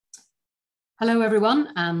Hello, everyone,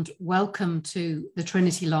 and welcome to the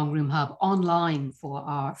Trinity Long Room Hub online for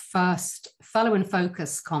our first Fellow in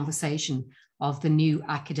Focus conversation of the new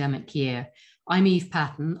academic year. I'm Eve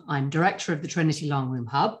Patten, I'm Director of the Trinity Long Room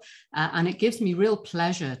Hub, and it gives me real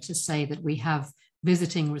pleasure to say that we have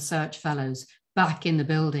visiting research fellows back in the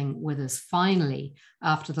building with us finally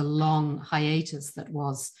after the long hiatus that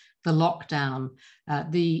was the lockdown.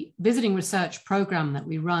 The visiting research program that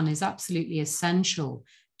we run is absolutely essential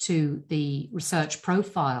to the research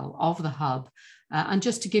profile of the Hub. And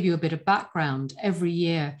just to give you a bit of background, every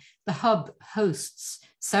year the Hub hosts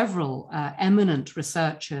several eminent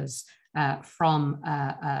researchers from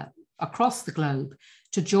across the globe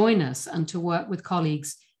to join us and to work with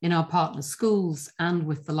colleagues in our partner schools and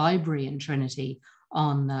with the library in Trinity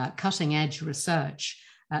on cutting edge research.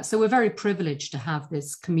 So we're very privileged to have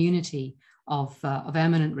this community of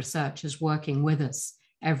eminent researchers working with us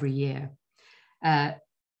every year.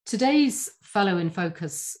 Today's Fellow in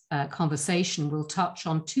Focus conversation will touch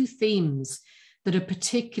on two themes that are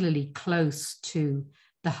particularly close to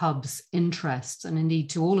the Hub's interests and indeed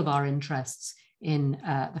to all of our interests in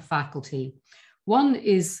the faculty. One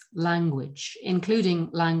is language, including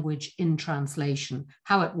language in translation,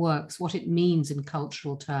 how it works, what it means in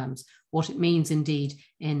cultural terms, what it means indeed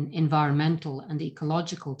in environmental and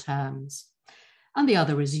ecological terms. And the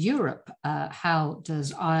other is Europe. How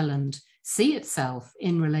does Ireland see itself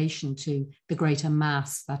in relation to the greater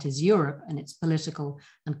mass that is Europe and its political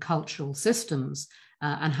and cultural systems,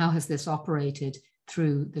 and how has this operated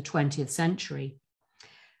through the 20th century?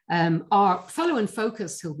 Our fellow in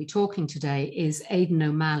focus who'll be talking today is Aidan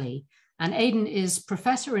O'Malley, and Aidan is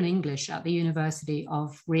Professor in English at the University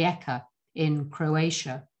of Rijeka in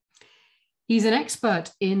Croatia. He's an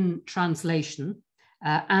expert in translation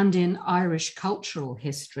and in Irish cultural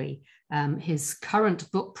history. His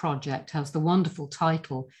current book project has the wonderful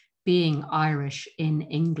title, Being Irish in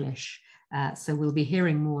English. So we'll be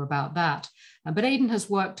hearing more about that. But Aidan has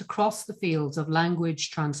worked across the fields of language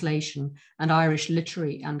translation and Irish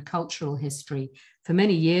literary and cultural history for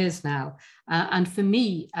many years now. And for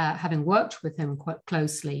me, having worked with him quite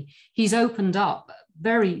closely, he's opened up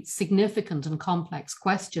very significant and complex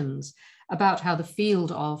questions about how the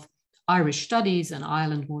field of Irish studies and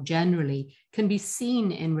Ireland more generally can be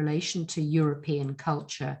seen in relation to European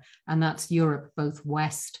culture, and that's Europe both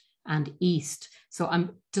West and East. So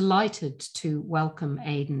I'm delighted to welcome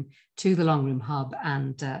Aidan to the Long Room Hub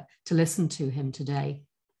and to listen to him today.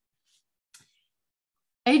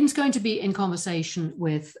 Aidan's going to be in conversation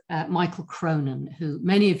with Michael Cronin, who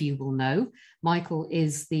many of you will know. Michael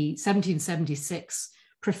is the 1776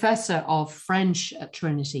 Professor of French at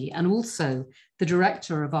Trinity and also the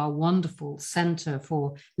director of our wonderful Centre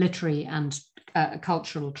for Literary and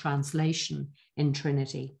Cultural Translation in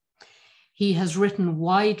Trinity. He has written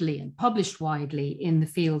widely and published widely in the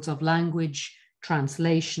fields of language,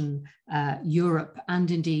 translation, Europe,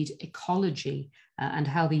 and indeed ecology and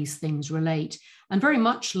how these things relate. And very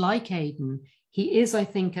much like Aidan, he is, I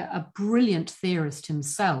think, a brilliant theorist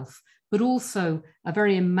himself, but also a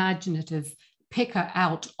very imaginative picker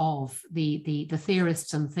out of the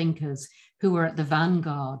theorists and thinkers who are at the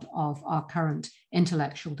vanguard of our current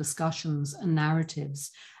intellectual discussions and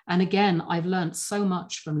narratives. And again, I've learned so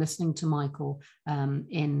much from listening to Michael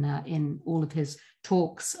in all of his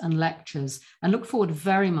talks and lectures, and look forward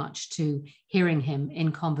very much to hearing him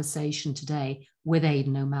in conversation today with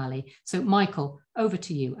Aidan O'Malley. So Michael, over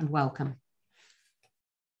to you and welcome.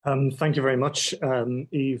 Thank you very much,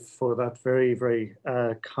 Eve, for that very, very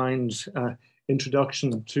kind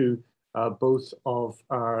introduction to both of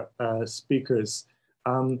our speakers.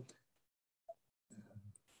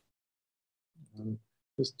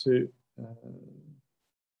 Just to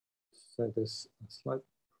say this a slight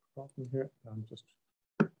problem here, I'm just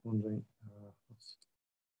wondering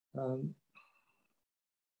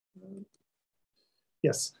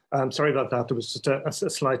yes, sorry about that. There was just a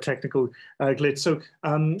slight technical glitch. So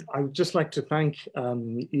I would just like to thank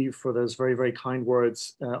Eve for those very, very kind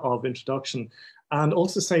words of introduction, and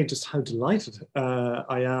also say just how delighted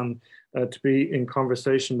I am to be in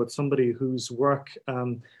conversation with somebody whose work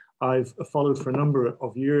I've followed for a number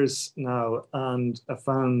of years now and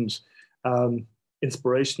found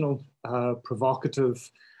inspirational,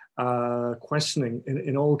 provocative, questioning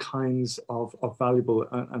in all kinds of valuable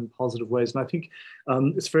and positive ways. And I think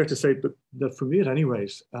it's fair to say that for me at any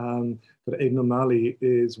rate, that Aidan O'Malley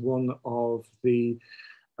is one of the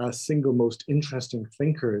single most interesting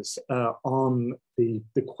thinkers on the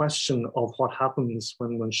question of what happens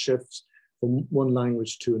when one shifts from one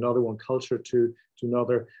language to another, one culture to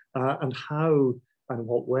another, and how and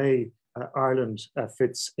what way Ireland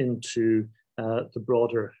fits into the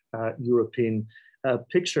broader European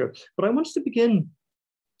picture. But I wanted to begin,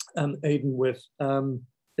 Aidan, with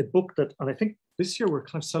a book that, and I think this year we're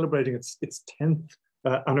kind of celebrating its 10th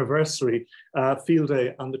anniversary, field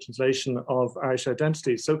day on the translation of Irish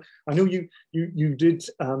Identities. So I know you did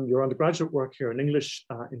your undergraduate work here in English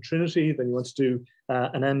in Trinity, then you went to do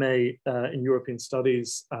an MA in European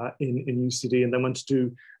Studies in UCD, and then went to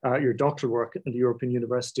do your doctoral work at the European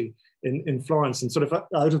University in Florence. And sort of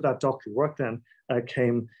out of that doctoral work then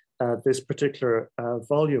came this particular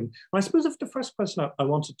volume. And I suppose if the first question I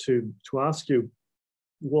wanted to ask you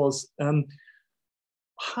was,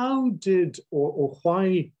 how did or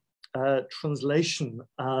why translation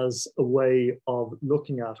as a way of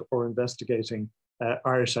looking at or investigating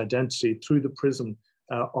Irish identity through the prism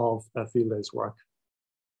of Field Day's work?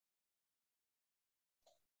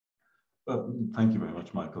 Thank you very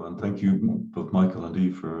much, Michael, and thank you both Michael and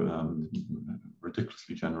Eve for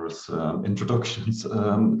ridiculously generous introductions.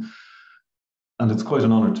 And it's quite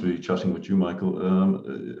an honor to be chatting with you, Michael,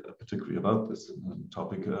 particularly about this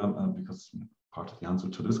topic, because part of the answer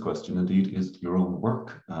to this question, indeed, is your own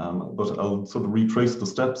work. But I'll sort of retrace the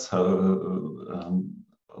steps a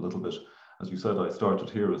little bit. As you said, I started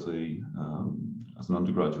here as an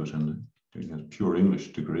undergraduate and doing a pure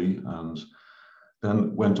English degree, and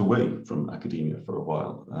then went away from academia for a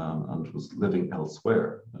while and was living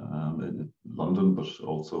elsewhere, in London, but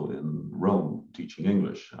also in Rome, teaching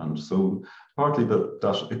English. And so partly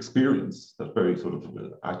that experience, that very sort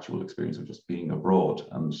of actual experience of just being abroad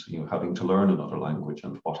and having to learn another language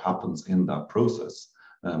and what happens in that process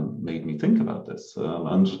made me think about this.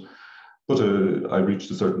 But I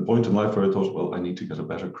reached a certain point in life where I thought, well, I need to get a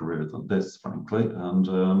better career than this, frankly.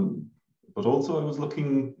 And but also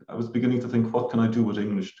I was beginning to think, what can I do with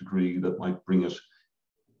English degree that might bring it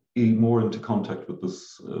more into contact with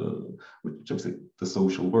this, the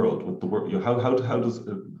social world, with the world.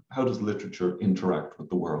 How does literature interact with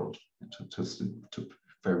the world, to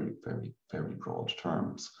very, very, very broad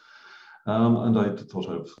terms? And I thought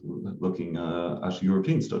I was looking at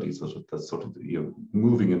European studies as sort of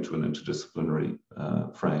moving into an interdisciplinary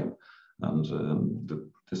frame. And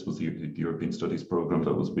this was the European Studies program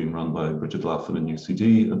that was being run by Bridget Laffin in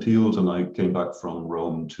UCD, appealed, and I came back from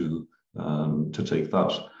Rome to take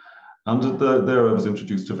that. And there I was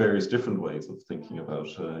introduced to various different ways of thinking about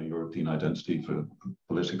European identity for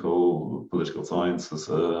political sciences,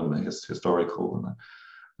 historical,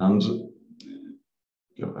 and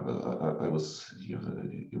I was,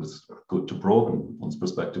 it was good to broaden one's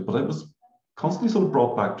perspective, but I was constantly sort of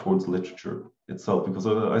brought back towards literature itself, because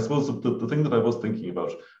I suppose the thing that I was thinking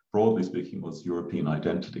about, broadly speaking, was European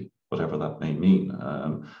identity, whatever that may mean,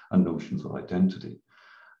 and notions of identity.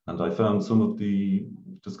 And I found some of the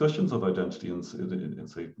discussions of identity in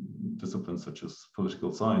say, disciplines such as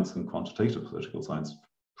political science and quantitative political science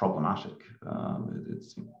problematic.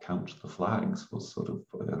 It's count the flags was sort of,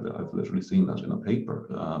 I've literally seen that in a paper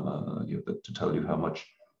to tell you how much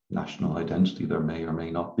national identity there may or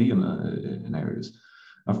may not be in areas.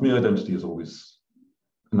 And for me, identity is always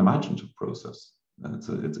an imaginative process.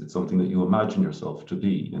 It's something that you imagine yourself to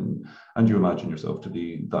be, and you imagine yourself to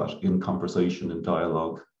be that in conversation, in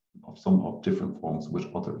dialogue of different forms with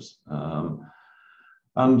others.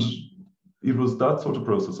 And it was that sort of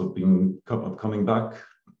process of coming back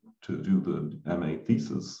to do the MA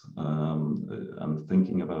thesis and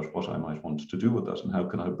thinking about what I might want to do with that and how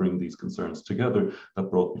can I bring these concerns together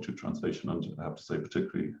that brought me to translation. And I have to say,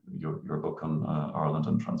 particularly your book on Ireland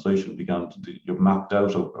and translation you've mapped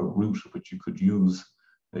out a route which you could use,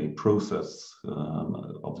 a process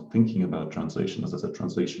of thinking about translation. As I said,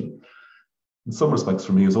 translation in some respects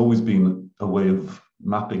for me has always been a way of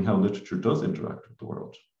mapping how literature does interact with the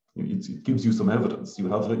world. It gives you some evidence. You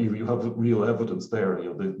have real evidence there.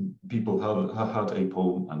 The people have had a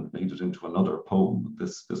poem and made it into another poem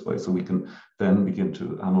this way. So we can then begin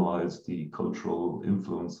to analyze the cultural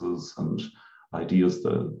influences and ideas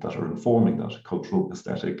that are informing that cultural,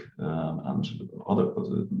 aesthetic, and other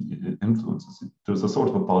influences. There's a sort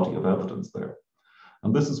of a body of evidence there.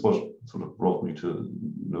 And this is what sort of brought me to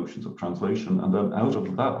notions of translation. And then out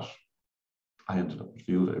of that, I ended up at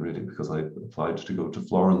Field Day really because I applied to go to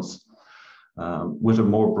Florence with a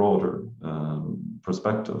more broader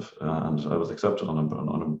perspective, and I was accepted on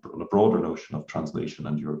a broader notion of translation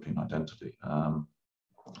and European identity.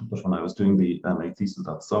 But when I was doing the MA thesis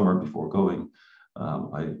that summer before going,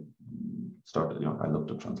 I started, I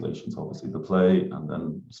looked at translations, obviously the play, and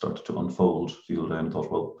then started to unfold Field Day and thought,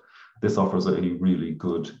 well, this offers a really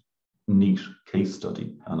good, neat case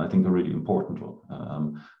study, and I think a really important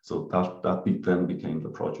one. So that then became the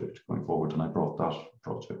project going forward, and I brought that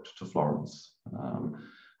project to Florence.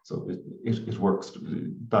 So it works.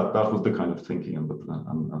 That was the kind of thinking and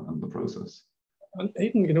the process. And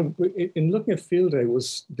Aidan, you know, in looking at Field Day,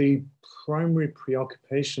 was the primary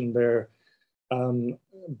preoccupation there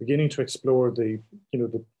beginning to explore the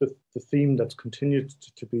theme that's continued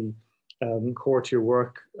to be core to your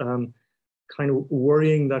work, kind of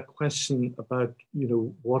worrying that question about, you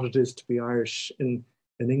know, what it is to be Irish in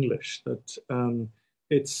English, that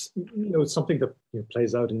it's, you know, it's something that, you know,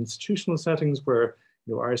 plays out in institutional settings where,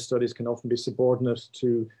 you know, Irish studies can often be subordinate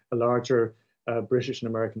to a larger British and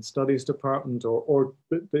American studies department, or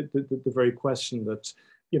the very question that,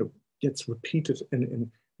 you know, gets repeated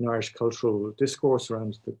in Irish cultural discourse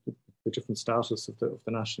around the different status of the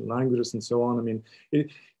national languages and so on. I mean,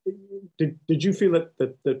 did you feel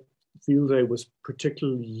that Field Day was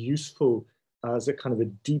particularly useful as a kind of a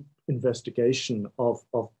deep investigation of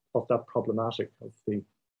that problematic of the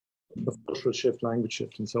cultural shift, language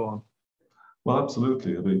shift, and so on? Well,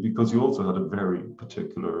 absolutely. I mean, because you also had a very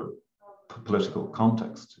particular political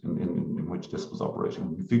context in which this was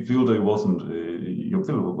operating. Field Day wasn't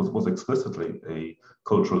was explicitly a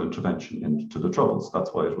cultural intervention into the Troubles.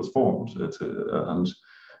 That's why it was formed.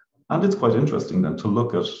 And it's quite interesting then to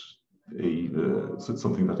look at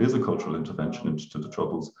something that is a cultural intervention into the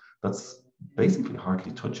Troubles that's basically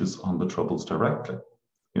hardly touches on the Troubles directly.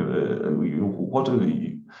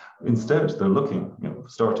 Instead, they're looking, you know,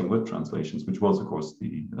 starting with translations, which was, of course,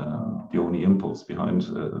 the only impulse behind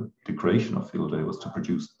the creation of Field Day, was to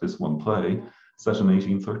produce this one play set in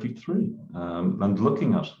 1833, and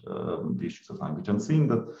looking at the issues of language and seeing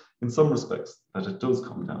that, in some respects, that it does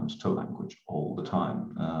come down to language all the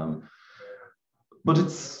time. But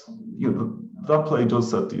it's, you know, that play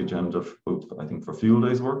does set the agenda for both, I think, for Field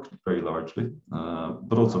Day's work very largely,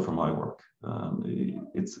 but also for my work.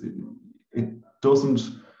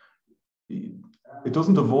 It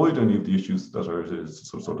doesn't avoid any of the issues that are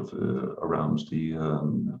sort of around the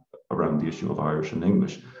issue of Irish and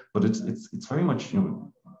English, but it's very much, you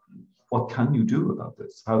know, what can you do about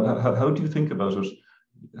this? How do you think about it?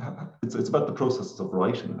 It's about the processes of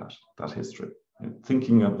writing that history.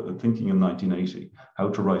 Thinking in 1980, how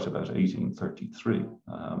to write about 1833.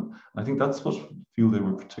 I think that's what Field Day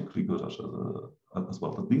were particularly good at as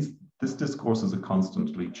well. That this discourse is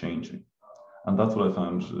constantly changing, and that's what I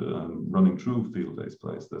found running through Field Day's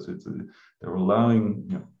plays. That they're allowing.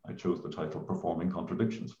 You know, I chose the title "Performing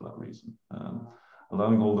Contradictions" for that reason,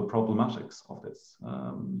 allowing all the problematics of this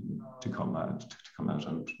to come out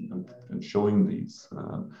and showing these.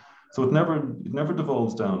 So it never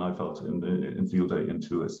devolves down, I felt, in Field Day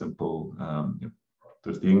into a simple, you know,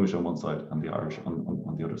 there's the English on one side and the Irish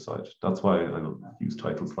on the other side. That's why I use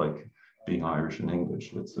titles like Being Irish and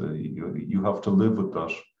English. It's you have to live with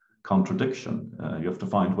that contradiction. You have to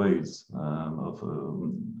find ways of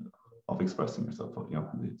expressing yourself. You know,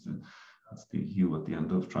 it's the hue at the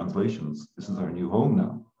end of translations. This is our new home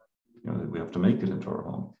now. You know, we have to make it into our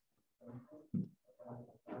home.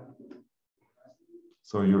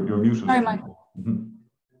 So you're muted. Sorry, Michael. Mm-hmm.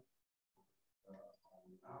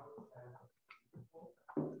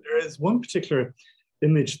 There is one particular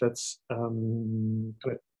image that's kind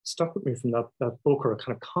of stuck with me from that book, or a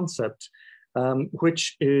kind of concept,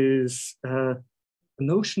 which is a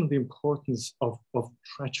notion of the importance of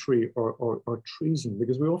treachery or treason,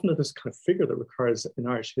 because we often have this kind of figure that recurs in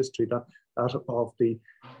Irish history, that of the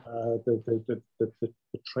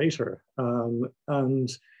traitor,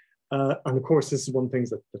 and of course, this is one of the things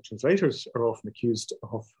that the translators are often accused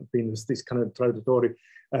of being these kind of traditori,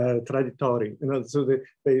 you know, so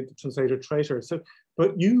they translate a traitor. So,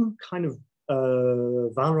 but you kind of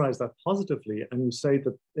valorize that positively, and you say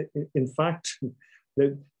that in fact,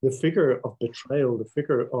 the figure of betrayal, the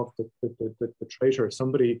figure of the traitor,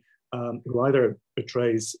 somebody who either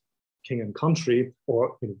betrays king and country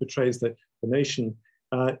or, you know, betrays the nation,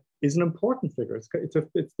 is an important figure. It's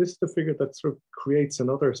this the figure that sort of creates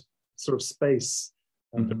another sort of space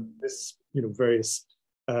under this, you know, various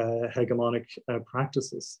hegemonic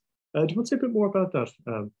practices. Do you want to say a bit more about that,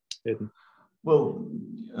 Aidan? Well,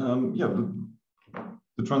 yeah,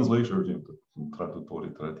 the translator, you know,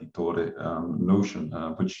 traditore notion,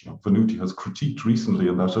 which, you know, Venuti has critiqued recently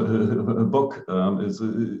in that book,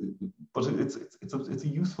 but it's a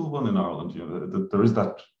useful one in Ireland. You know, there is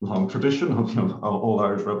that long tradition of, you know, all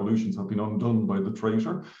Irish revolutions have been undone by the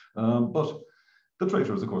traitor, but the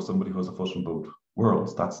traitor is, of course, somebody who has a foot in both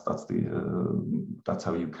worlds. That's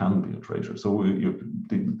how you can be a traitor. So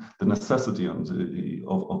the necessity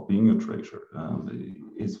of being a traitor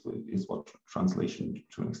is what translation,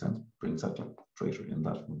 to an extent, brings out, like traitor in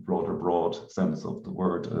that broad sense of the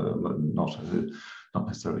word, not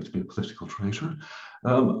necessarily to be a political traitor.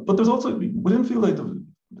 But there's also, within Field Day,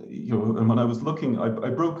 and when I was looking, I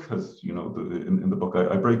broke, as you know, in the book,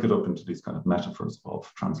 I break it up into these kind of metaphors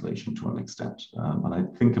of translation to an extent, and I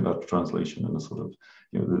think about translation in a sort of,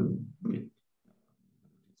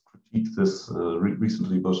 critiqued this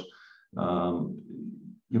recently, but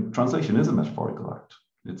translation is a metaphorical act.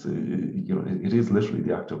 It's it is literally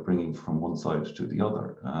the act of bringing from one side to the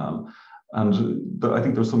other, and I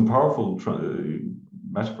think there's some powerful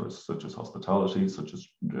metaphors such as hospitality, such as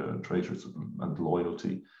traitors and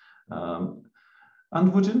loyalty,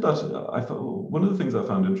 and within that, I thought one of the things I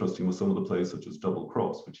found interesting was some of the plays such as Double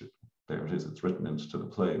Cross, which there it is. It's written into the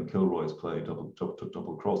play, in Kilroy's play,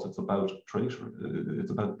 Double Cross. It's about traitor.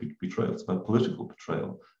 It's about betrayal. It's about political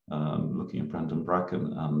betrayal. Looking at Brendan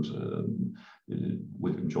Bracken and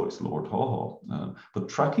William Joyce, Lord Haw Haw, but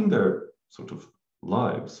tracking their sort of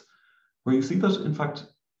lives, where you see that in fact,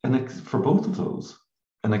 for both of those,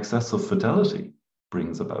 an excess of fidelity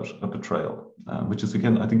brings about a betrayal, which is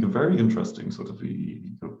again, I think, a very interesting sort of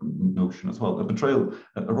notion as well. A betrayal,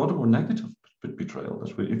 a rather more negative betrayal.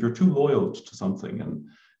 That if you're too loyal to something, and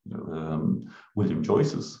William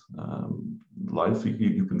Joyce's life,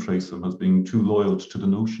 you can trace him as being too loyal to the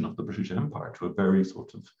notion of the British Empire, to a very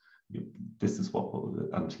sort of, this is what,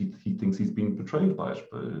 and he thinks he's being betrayed by it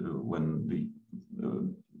when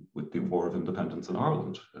with the War of Independence in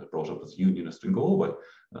Ireland, brought up as unionist in Galway,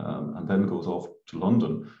 and then goes off to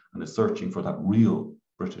London and is searching for that real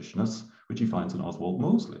Britishness, which he finds in Oswald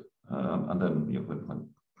Mosley. And then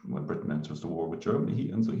when Britain enters the war with Germany,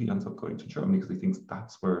 he ends up going to Germany because he thinks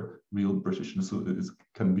that's where real Britishness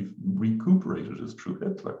can be recuperated, is through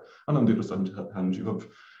Hitler. And on the other hand, you have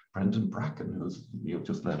Brendan Bracken, who's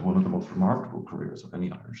just led one of the most remarkable careers of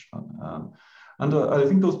any Irishman. And I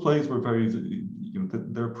think those plays were very,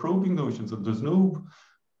 they're probing notions, and there's no,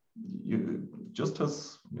 just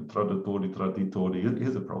as traditori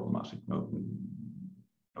is a problematic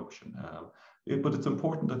notion. But it's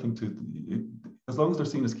important, I think, as long as they're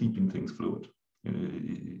seen as keeping things fluid.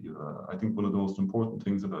 I think one of the most important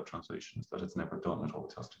things about translation is that it's never done; it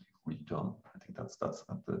always has to be redone. I think that's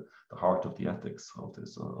at the heart of the ethics of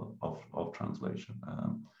this of translation.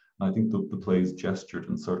 And I think the plays gestured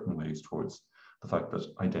in certain ways towards the fact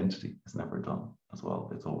that identity is never done as well.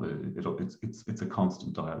 It's always it's a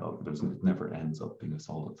constant dialogue. It never ends up being a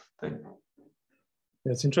solid thing.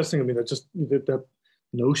 Yeah, it's interesting. I mean, that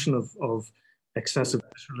notion of excessive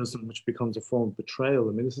literalism, which becomes a form of betrayal.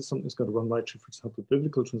 I mean, this is something that's got to run right through, for example,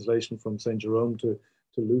 biblical translation from St. Jerome to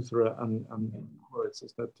Luther and words,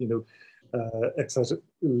 is that excessive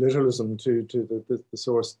literalism to the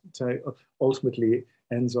source ultimately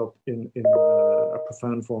ends up in a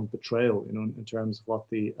profound form of betrayal, in terms of what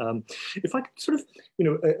the if I could sort of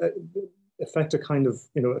affect a kind of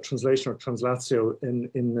a translation or translatio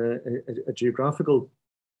in a geographical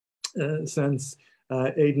sense,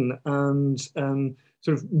 Aidan, and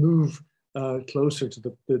sort of move closer to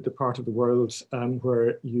the part of the world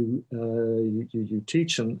where you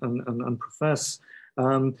teach and profess,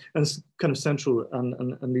 and it's kind of Central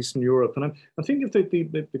and Eastern Europe. And I'm thinking of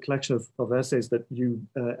the collection of essays that you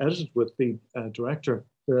edited with the director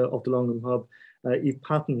of the Longman Hub, Eve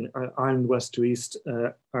Patten, Ireland West to East,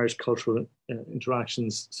 Irish Cultural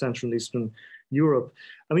Interactions, Central and Eastern Europe.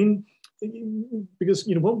 I mean, because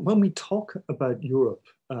when we talk about Europe,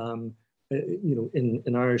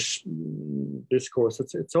 in Irish discourse,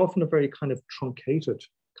 it's often a very kind of truncated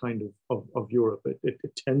kind of Europe.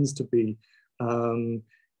 It tends to be,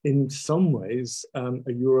 in some ways,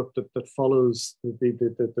 a Europe that follows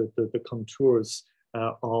the contours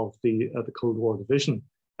of the Cold War division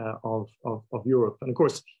of Europe. And of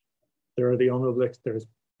course, there are the honourable, there's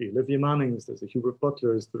the Olivia Mannings, there's the Hubert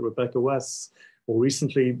Butlers, the Rebecca Wests, more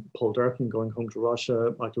recently, Paul Durkin going home to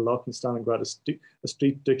Russia, Michael Loughlin, Stalingrad, a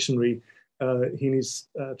street dictionary, Heaney's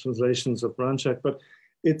translations of Ranchek. But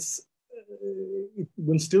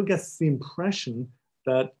one still gets the impression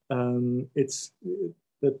that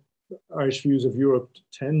that Irish views of Europe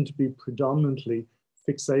tend to be predominantly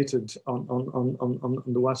fixated on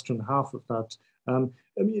the Western half of that. I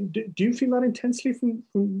mean, do you feel that intensely from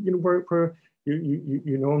where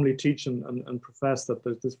you normally teach and profess that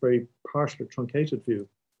there's this very partial, truncated view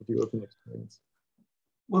of the European experience?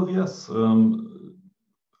 Well, yes,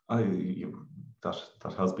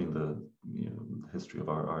 that has been the history of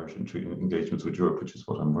our Irish engagements with Europe, which is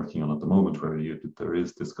what I'm working on at the moment, where there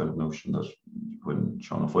is this kind of notion that when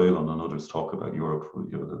Sean Whalen and others talk about Europe,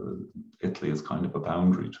 Italy is kind of a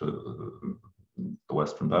boundary to the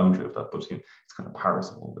western boundary of that, but it's kind of Paris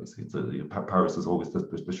always. Paris is always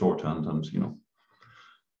the shorthand, and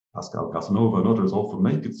Pascal Casanova and others often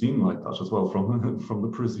make it seem like that as well from the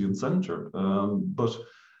Parisian centre. But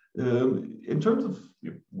In terms of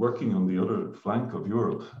working on the other flank of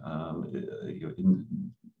Europe,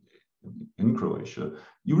 in Croatia,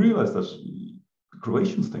 you realize that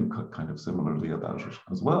Croatians think kind of similarly about it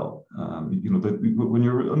as well. When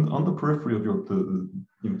you're on the periphery of Europe,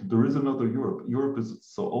 there is another Europe. Europe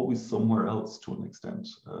is always somewhere else to an extent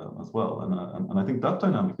as well, and I think that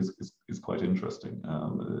dynamic is quite interesting,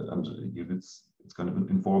 and it's kind of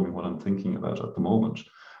informing what I'm thinking about at the moment.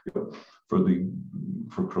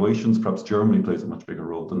 For Croatians, perhaps Germany plays a much bigger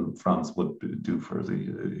role than France would do for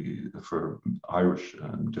Irish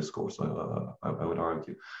discourse. I would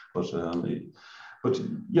argue, but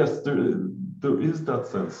yes, there is that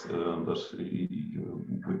sense that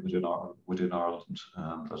within Ireland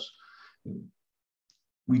that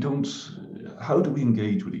we don't. How do we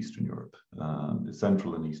engage with Eastern Europe,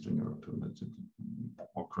 Central and Eastern Europe,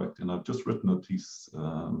 more correct? And I've just written a piece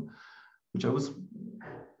which I was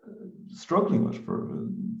struggling with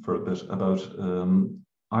for a bit about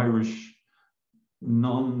Irish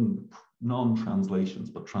non-translations,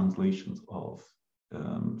 but translations of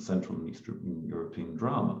Central and Eastern European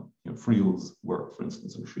drama. Friel's work, for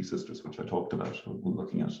instance, in Three Sisters, which I talked about,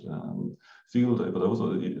 looking at Field Day, but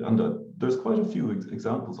there's quite a few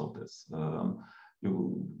examples of this.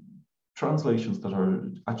 Translations that are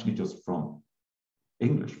actually just from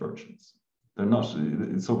English versions. They're not.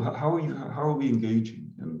 So how are we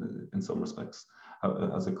engaging in some respects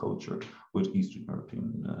as a culture with Eastern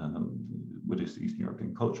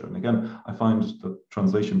European culture? And again, I find that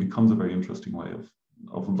translation becomes a very interesting way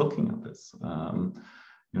of looking at this.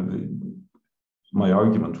 My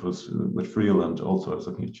argument was with Friel, and also I was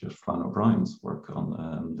looking at Flann O'Brien's work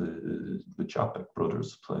on the Chapek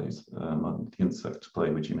brothers plays, on the insect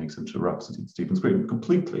play, which he makes into Rhapsody in Stephen's Green,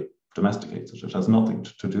 completely domesticates it. It has nothing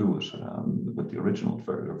to do with the original,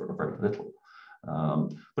 very little.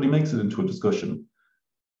 But he makes it into a discussion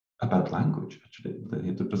about language. Actually,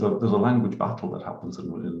 there's a language battle that happens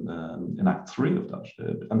in Act 3 of that,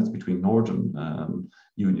 and it's between Northern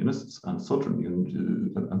Unionists and Southern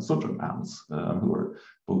ants, who are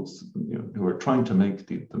both who are trying to make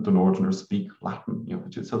the Northerners speak Latin,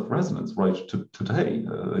 which is of resonance right to today.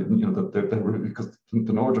 That they were, because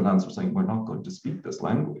the Northern ants are saying we're not going to speak this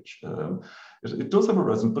language. It does have a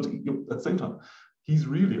resonance, but at the same time, he's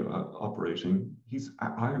really he's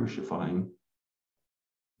Irishifying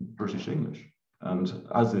British English, and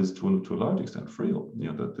as is to a large extent Friel.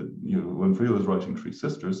 When Friel is writing Three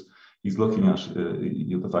Sisters, he's looking at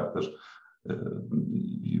the fact that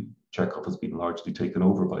Chekhov has been largely taken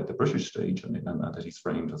over by the British stage, and that he's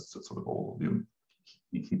framed as sort of all.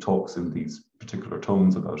 He talks in these particular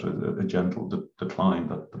tones about a gentle decline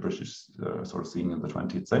that the British are sort of seeing in the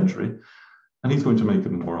 20th century, and he's going to make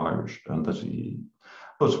it more Irish, and that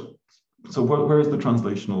So where is the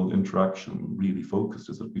translational interaction really focused?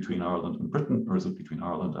 Is it between Ireland and Britain, or is it between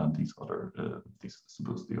Ireland and these other, the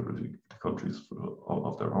other countries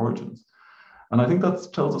of their origins? And I think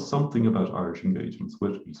that tells us something about Irish engagements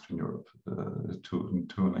with Eastern Europe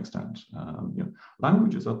to an extent.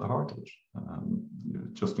 Language is at the heart of it.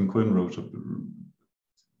 Justin Quinn wrote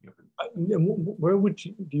where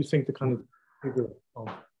do you think the kind of figure of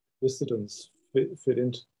dissidence fit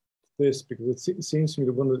into this? Because it seems to me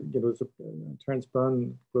that one of Terence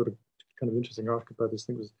Brown wrote a kind of interesting article about this. I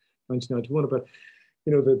think it was 1991 about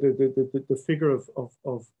the figure of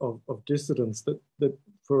dissidence that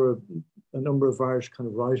for a number of Irish kind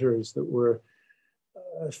of writers that were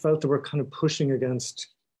felt they were kind of pushing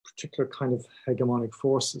against particular kind of hegemonic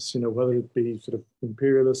forces, whether it be sort of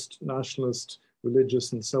imperialist, nationalist,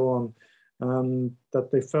 religious, and so on, that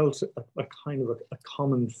they felt a kind of a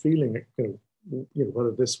common feeling,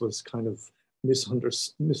 whether this was kind of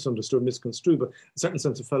misunderstood, misconstrued, but a certain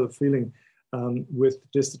sense of fellow feeling with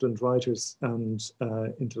dissident writers and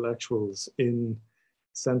intellectuals in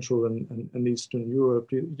Central and Eastern Europe.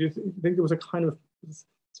 Do you think there was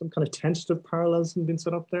some kind of tentative parallelism being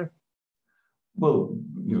set up there? Well,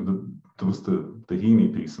 there was the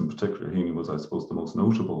Heaney piece in particular. Heaney was, I suppose, the most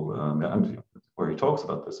notable, and where he talks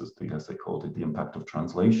about this is the essay called "The Impact of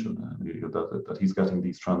Translation," that he's getting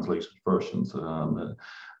these translated versions, and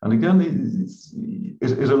again,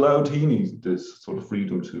 it allowed Heaney this sort of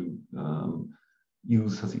freedom to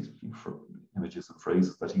use for images and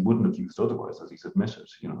phrases that he wouldn't have used otherwise, as he's admitted.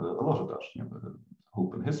 A lot of that,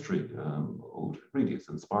 hope and history, really is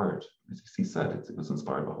inspired. As he said, it was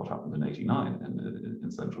inspired by what happened in '89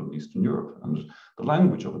 in Central and Eastern Europe, and the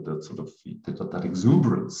language of it, that sort of that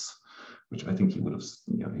exuberance, which I think he would have,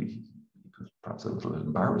 he could perhaps perhaps a little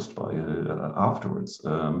embarrassed by afterwards,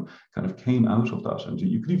 kind of came out of that. And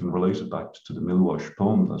you could even relate it back to the Millwash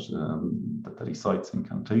poem that he cites in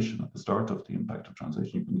Cantation at the start of The Impact of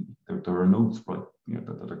Translation. There are notes, right,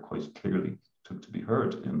 that are quite clearly to be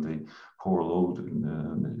heard in the choral ode in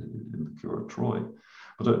the Cure of Troy.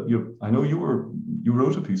 But I know you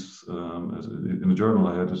wrote a piece in a journal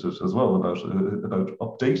I edited as well about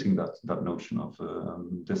updating that notion of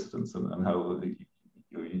dissidence and how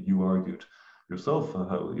you argued yourself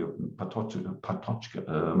how Patočka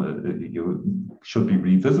should be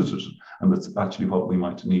revisited, and that's actually what we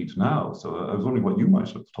might need now. So I was wondering what you might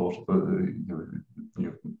have thought of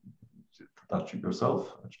that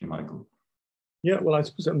yourself, actually, Michael. Yeah, well, I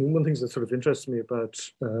suppose, I mean, one of the things that sort of interests me about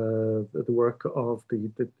the work of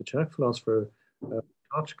the Czech philosopher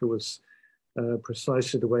Patočka was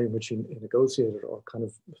precisely the way in which he negotiated or kind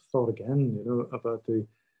of thought again, about the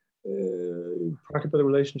practically the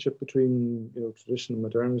relationship between tradition and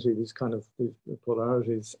modernity, these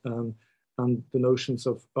polarities, and the notion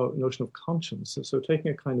of conscience. So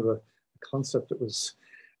taking a kind of a concept that was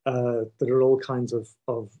that are all kinds of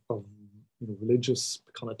religious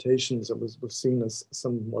connotations that was seen as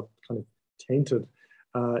somewhat kind of tainted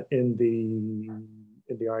in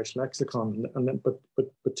the Irish lexicon, and then but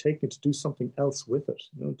taking it to do something else with it,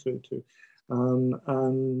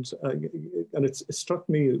 and it struck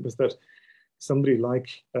me was that somebody like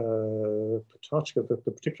Patočka,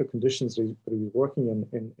 the particular conditions that he was working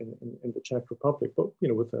in the Czech Republic, but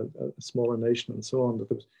with a smaller nation and so on, that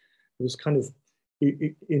there was kind of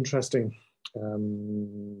interesting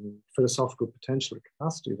philosophical potential or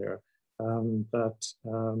capacity there that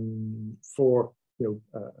for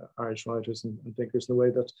Irish writers and thinkers in a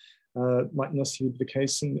way that might not necessarily be the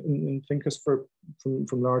case in thinkers from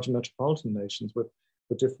larger metropolitan nations with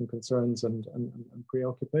different concerns and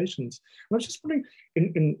preoccupations. And I was just wondering,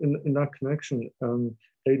 in that connection,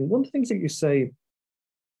 Aidan, one of the things that you say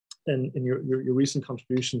in your recent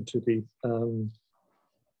contribution to the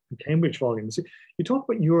Cambridge volumes, you talk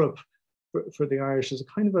about Europe for the Irish as a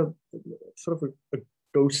kind of a sort of a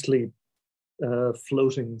ghostly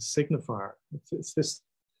floating signifier. It's this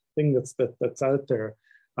thing that's out there,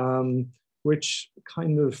 which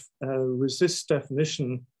kind of resists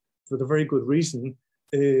definition for the very good reason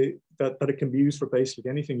that it can be used for basically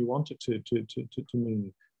anything you want it to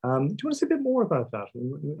mean. Do you want to say a bit more about that?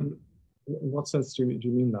 In what sense do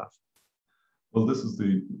you mean that? Well, this is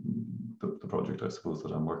the project, I suppose,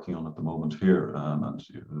 that I'm working on at the moment here, and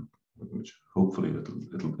which hopefully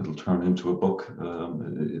it'll turn into a book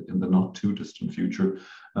in the not too distant future.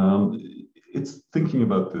 It's thinking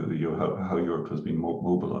about how Europe has been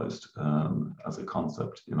mobilized as a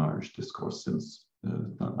concept in Irish discourse since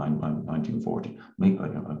 1940.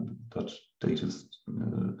 That date is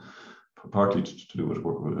partly to do with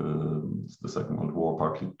the Second World War,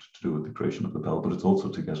 partly to do with the creation of the bell, but it's also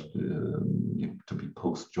to get to be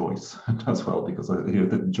post-Joyce as well, because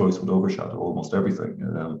Joyce would overshadow almost everything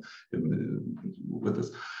with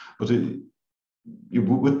this.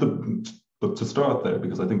 But to start there,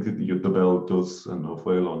 because I think the bell does, and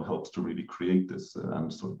O'Malley helps to really create this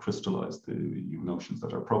and sort of crystallize the notions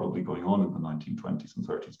that are probably going on in the 1920s and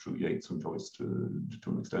 30s through Yeats and Joyce to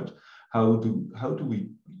an extent. How do we,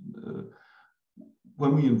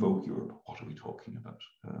 when we invoke Europe, what are we talking about?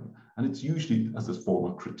 And it's usually as this form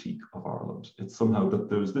of critique of Ireland. It's somehow that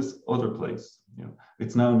there's this other place.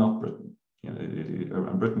 It's now not Britain.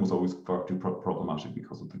 And Britain was always far too problematic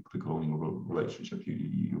because of the colonial relationship.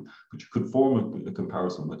 But you could form a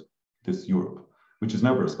comparison with this Europe, which is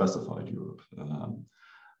never a specified Europe.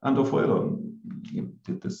 And O'Malley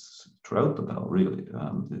did this throughout the bell, really.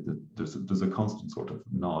 There's a constant sort of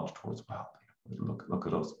nod towards, well, look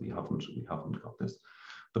at us, we haven't got this.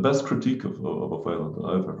 The best critique of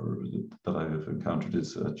O'Malley that I've encountered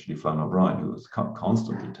is actually Flann O'Brien, who is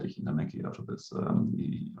constantly taking the mickey out of this.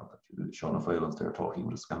 Sean O'Malley's there talking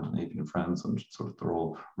with his Scandinavian friends, and sort of they're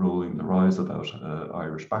all rolling their eyes about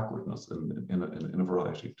Irish backwardness in a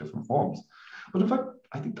variety of different forms. But in fact,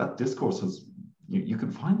 I think that discourse has, you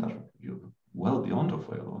can find that well beyond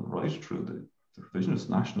O'Malley, right through the revisionist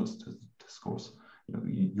nationalist discourse.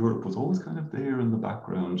 Europe was always kind of there in the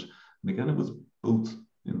background, and again, it was both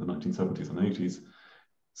in the 1970s and 80s,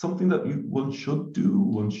 something that one should do.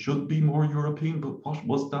 One should be more European, but what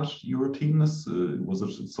was that Europeanness? Was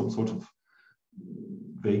it some sort of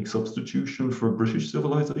vague substitution for British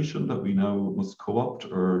civilization that we now must co-opt?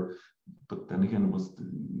 But then again,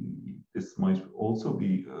 this might also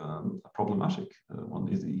be a problematic one.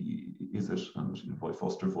 Is it? And Roy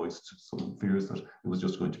Foster voiced some fears that it was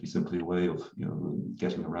just going to be simply a way of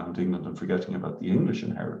getting around England and forgetting about the English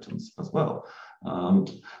inheritance as well.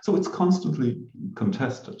 So it's constantly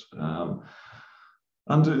contested,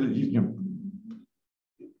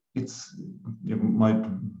 it's my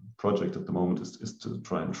project at the moment is to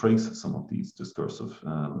try and trace some of these discursive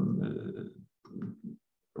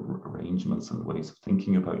arrangements and ways of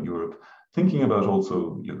thinking about Europe, thinking about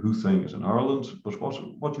also who's saying it in Ireland, but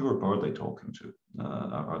what Europe are they talking to?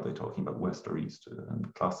 Are they talking about West or East?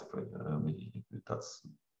 And classically, that's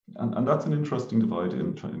an interesting divide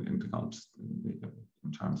in terms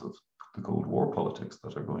of the Cold War politics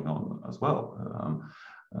that are going on as well.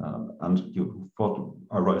 And what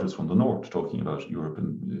are writers from the North talking about Europe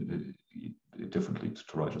differently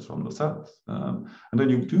to writers from the South? And then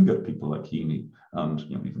you do get people like Heaney and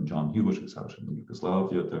even John Hewitt, who's out in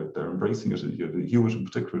Yugoslavia. They're embracing it. Hewitt in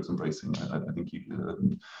particular is embracing, I think,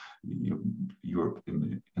 Europe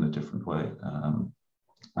in a different way.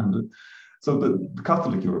 So the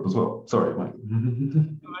Catholic Europe as well. Sorry, Mike.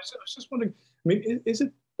 I was just wondering, I mean, is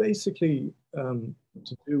it basically to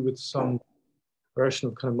do with some version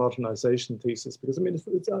of kind of modernization thesis? Because I mean,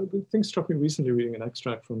 things struck me recently reading an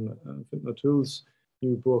extract from Fintan O'Toole's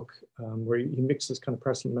new book, where he mixes kind of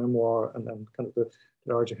personal memoir and then kind of the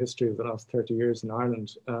larger history of the last 30 years in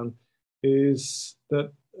Ireland, is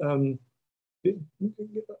that a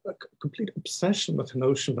complete obsession with the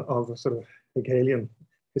notion of a sort of Hegelian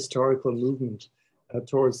historical movement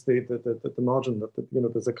towards the modern, that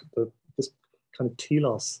there's this kind of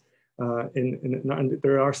telos. And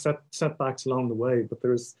there are setbacks along the way, but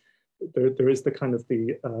there is the kind of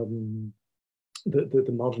the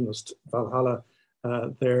modernist Valhalla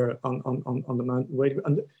there on the mountain way.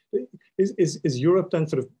 And is Europe then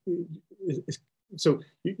sort of so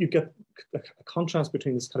you get a contrast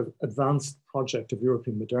between this kind of advanced project of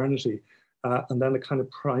European modernity and then a kind of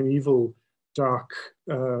primeval dark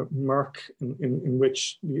murk in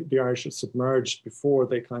which the Irish are submerged before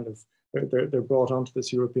they kind of they're brought onto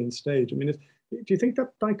this European stage. I mean, do you think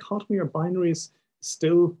that dichotomy or binary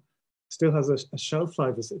still has a shelf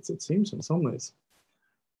life, as it seems in some ways?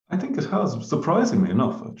 I think it has, surprisingly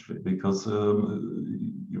enough, actually, because I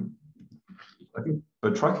think by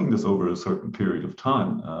tracking this over a certain period of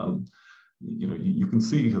time, you can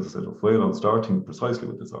see, as I said, Whalen starting precisely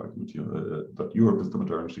with this argument, that Europe is the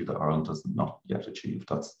modernity that Ireland has not yet achieved.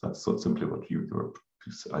 That's so simply what Europe,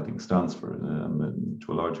 I think, stands for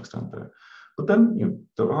to a large extent there. But then,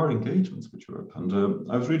 there are engagements with Europe, and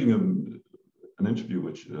I was reading an interview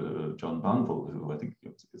with John Banville, who I think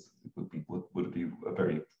would be a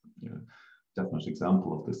very definite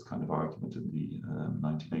example of this kind of argument in the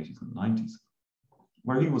 1980s and 90s.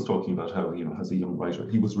 Where he was talking about how, as a young writer,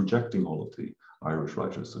 he was rejecting all of the Irish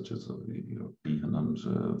writers, such as Behan and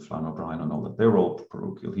Flann O'Brien and all that. They were all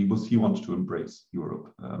parochial. He wanted to embrace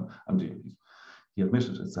Europe, and he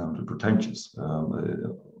admitted it sounded pretentious.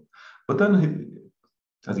 But then,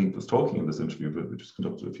 as he was talking in this interview, which was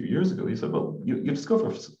conducted a few years ago, he said, "Well, you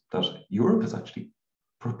discover that Europe is actually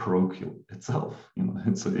parochial itself.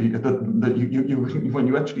 It's that when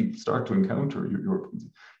you actually start to encounter Europe,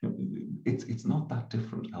 it's not that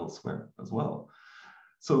different elsewhere as well."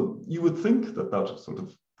 So you would think that sort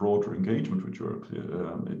of broader engagement with Europe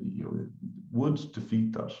would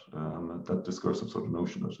defeat that discursive sort of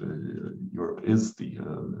notion that Europe is the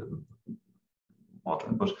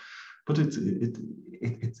modern, but it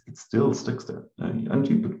still sticks there, and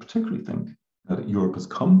you would particularly think that Europe has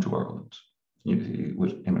come to Ireland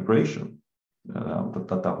with immigration,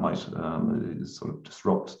 that might sort of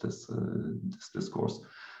disrupt this discourse.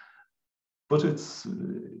 But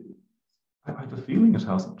I have a feeling it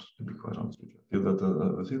hasn't, to be quite honest with you.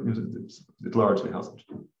 The feeling it largely hasn't.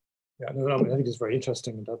 Yeah, no, I think it's very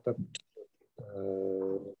interesting that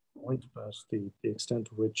point about the extent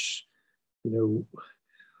to which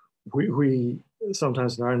we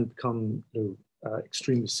sometimes in Ireland become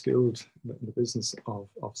extremely skilled in the business of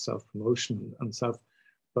self-promotion and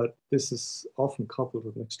but this is often coupled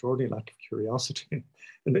with an extraordinary lack of curiosity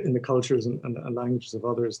in the cultures and languages of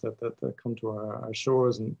others that come to our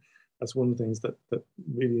shores, and that's one of the things that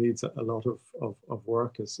really needs a lot of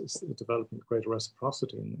work is developing greater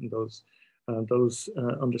reciprocity in those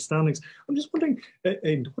understandings. I'm just wondering,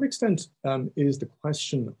 to what extent is the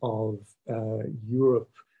question of Europe,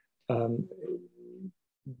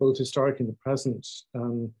 both historically and the present,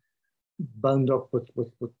 bound up with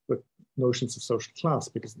notions of social class?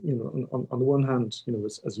 Because on the one hand,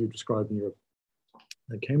 as you described in your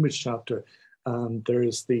Cambridge chapter, there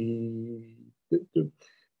is the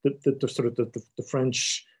sort of the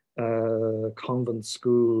French convent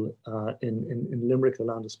school in Limerick, the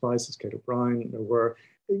land of spices, Kate O'Brien, where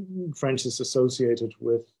French is associated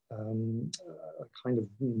with a kind of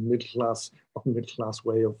upper middle class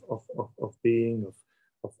way of being,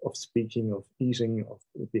 of speaking, of eating, of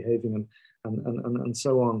behaving, and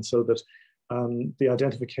so on, so that the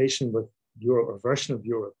identification with Europe, or version of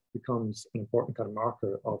Europe, becomes an important kind of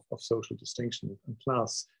marker of social distinction and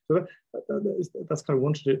class. So that's kind of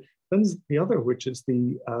one to do. Then there's the other, which is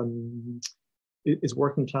the is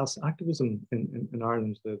working class activism in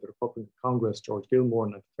Ireland. The Republican Congress, George Gilmore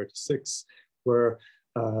in 1936, where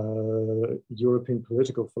European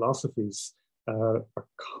political philosophies are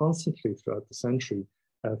constantly throughout the century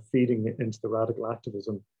feeding into the radical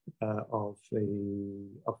activism of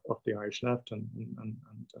the Irish left and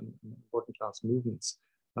working class movements.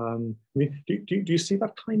 I mean, do you see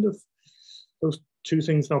that kind of, those two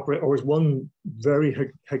things operate, or is one very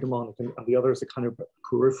hegemonic and the other is a kind of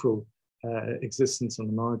peripheral existence on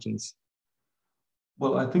the margins?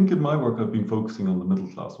 Well, I think in my work I've been focusing on the middle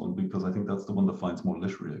class one, because I think that's the one that finds more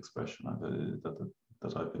literary expression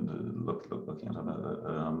that I've been looking at,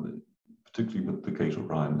 particularly with the Kate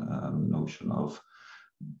O'Brien notion of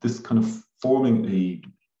this kind of forming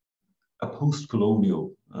a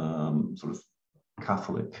post-colonial sort of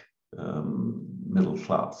Catholic middle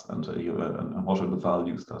class, and what are the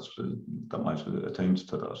values that might attain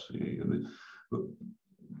to that.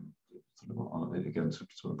 Again, to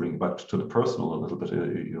sort of bring it back to the personal a little bit,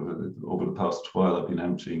 over the past while I've been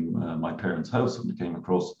emptying my parents' house and came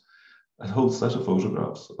across a whole set of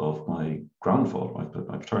photographs of my grandfather, my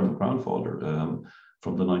paternal grandfather,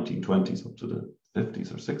 from the 1920s up to the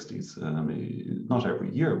 50s or 60s. Not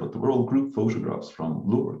every year, but there were all group photographs from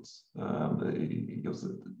Lourdes, and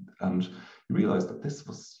you realise that this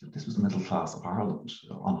was middle class Ireland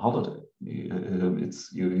on holiday.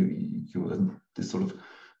 This sort of,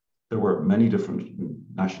 there were many different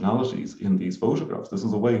nationalities in these photographs. This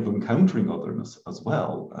was a way of encountering otherness as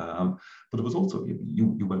well. But it was also,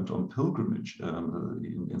 you went on pilgrimage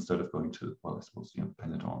instead of going to, well, I suppose,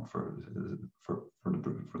 Benidorm for the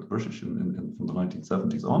British from the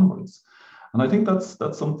 1970s onwards. And I think that's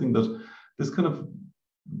something that this kind of,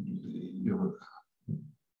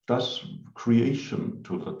 that creation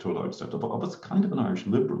to a large extent of a kind of an Irish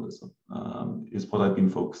liberalism is what I've been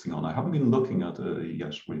focusing on. I haven't been looking at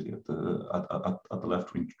yet really at the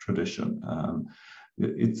left-wing tradition. I'm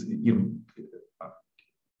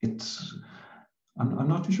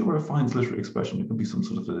not too sure where it finds literary expression. It could be some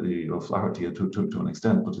sort of flaherty to an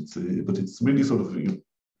extent, but it's really sort of.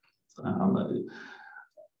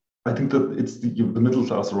 I think that it's the middle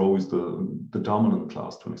class are always the dominant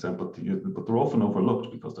class to an extent, but they're often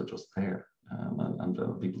overlooked because they're just there, and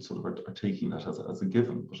people sort of are taking that as a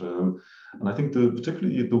given. But and I think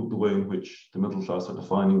particularly the way in which the middle class are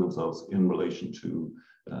defining themselves in relation to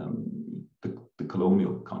the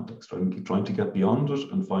colonial context, trying to get beyond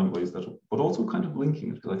it and find ways that, but also kind of linking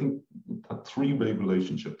it, because I think that three-way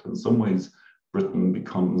relationship in some ways. Britain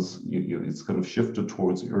becomes, it's kind of shifted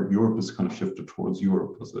towards, or Europe is kind of shifted towards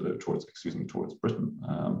Europe, towards Britain.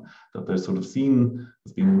 That they're sort of seen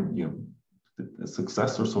as being, a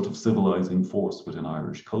successor sort of civilizing force within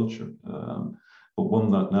Irish culture, but one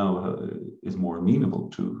that now is more amenable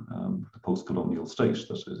to the post-colonial state,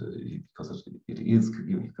 because it is,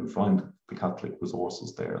 you can find the Catholic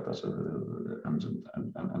resources there that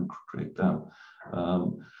and create them.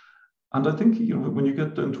 And I think when you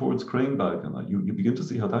get down towards Cranebag, and you begin to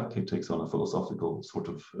see how that takes on a philosophical sort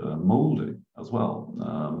of molding as well.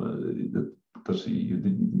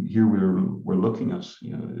 Here we're looking at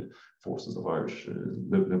forces of Irish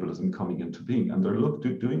liberalism coming into being, and they're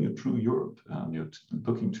doing it through Europe,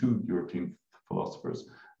 looking to European philosophers,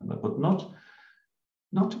 but not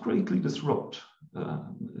to greatly disrupt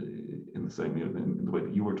in the same, in the way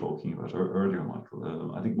that you were talking about earlier,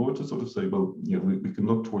 Michael. I think more to sort of say, well, we can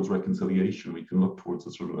look towards reconciliation. We can look towards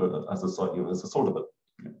a sort of as a sort of a.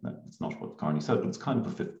 It's not what Carney said, but it's kind of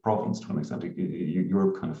a fifth province to an extent.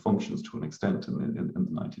 Europe kind of functions to an extent in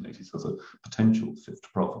the 1980s as a potential fifth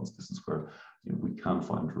province. This is where we can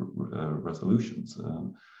find resolutions,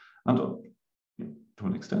 and. To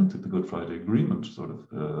an extent, the Good Friday Agreement sort of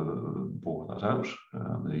bore that out.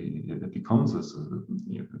 It becomes as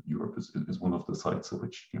Europe is one of the sites at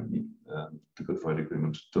which the Good Friday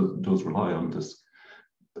Agreement does rely on this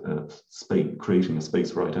space, creating a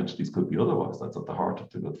space where identities could be otherwise. That's at the heart of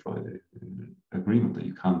the Good Friday Agreement, that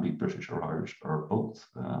you can be British or Irish or both.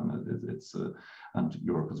 And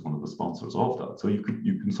Europe is one of the sponsors of that. So you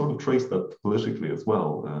can sort of trace that politically as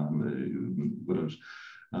well.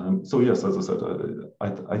 So yes, as I said,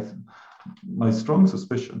 my strong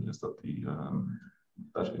suspicion is that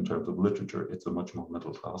that in terms of literature, it's a much more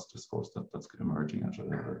middle class discourse that's emerging out of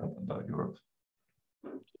Europe.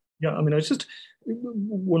 Yeah, I mean, I just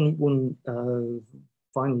one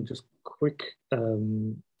final, just quick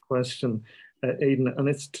question, Aidan, and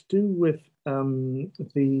it's to do with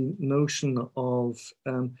the notion of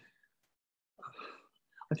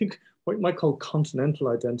I think what you might call continental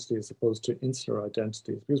identity as opposed to insular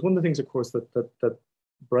identities. Because one of the things, of course, that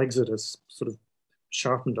Brexit has sort of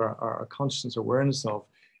sharpened our consciousness awareness of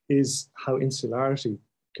is how insularity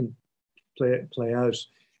can play out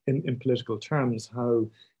in political terms, how,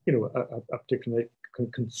 you know, a particular can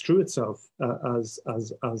construe itself as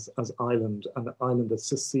island, and an island that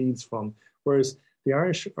secedes from, whereas the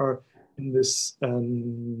Irish are in this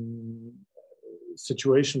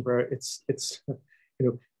situation where it's you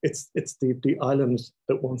know, it's the island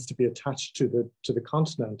that wants to be attached to the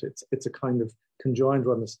continent. It's a kind of conjoined,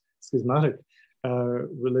 rather schismatic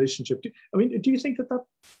relationship. I mean, do you think that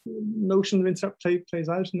notion of insularity plays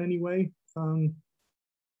out in any way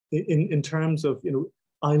in terms of, you know,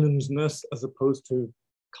 islandness as opposed to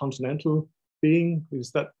continental being?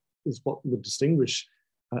 Because that is what would distinguish,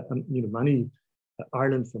 you know, many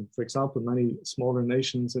Ireland from, for example, many smaller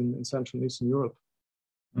nations in Central and Eastern Europe.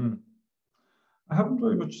 Mm. I haven't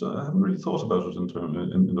really thought about it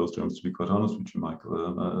in those terms, to be quite honest with you,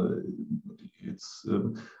 Michael.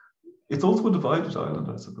 It's also a divided island,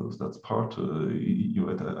 I suppose. That's part. You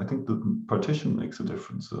know, I think the partition makes a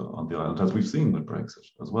difference on the island, as we've seen with Brexit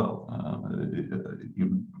as well.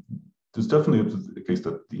 There's definitely a case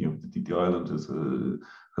that the island has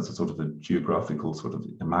a sort of a geographical sort of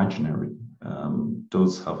imaginary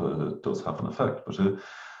does have an effect,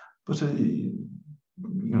 but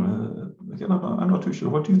you know, again, I'm not too sure.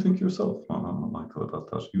 What do you think yourself, Michael, about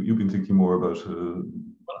that? You've been thinking more about.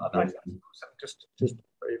 Well, just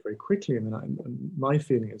very, very quickly. I mean, my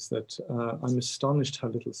feeling is that I'm astonished how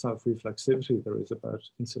little self-reflexivity there is about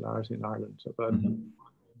insularity in Ireland, about what it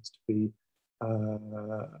means to be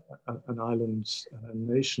an island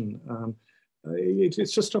nation.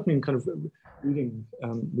 It's just struck me in kind of reading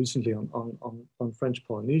recently on French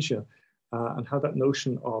Polynesia. And how that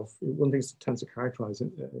notion of, one thing that tends to characterize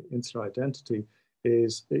insular identity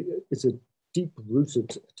is a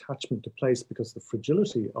deep-rooted attachment to place because of the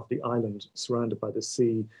fragility of the island surrounded by the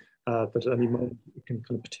sea, that at any moment it can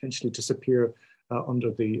kind of potentially disappear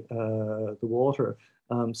under the water.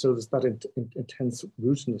 So there's that intense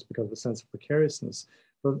rootedness because of a sense of precariousness.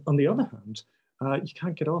 But on the other hand, you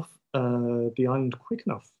can't get off the island quick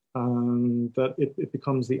enough that it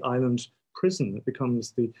becomes the island prison. It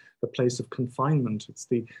becomes the place of confinement. It's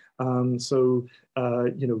the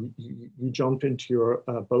you know, you jump into your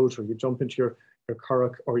boat, or you jump into your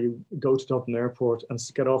curragh, or you go to Dublin Airport and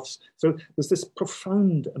get off. So there's this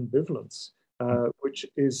profound ambivalence which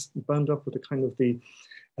is bound up with the kind of the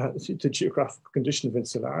geographical condition of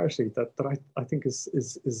insularity that I think is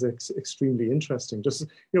extremely interesting. Just,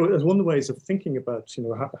 you know, as one of the ways of thinking about, you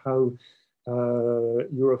know, how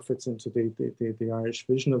Europe fits into the Irish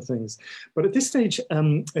vision of things. But at this stage,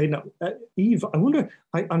 Eve, I wonder,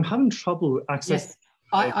 I'm having trouble accessing. Yes,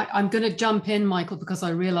 I'm going to jump in, Michael, because I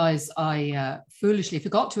realise I foolishly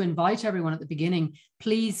forgot to invite everyone at the beginning.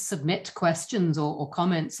 Please submit questions or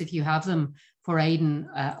comments if you have them for Aidan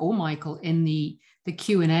or Michael in the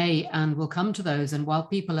Q&A, and we'll come to those. And while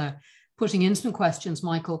people are putting in some questions,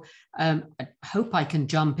 Michael, I hope I can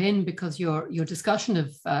jump in, because your discussion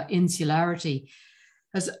of insularity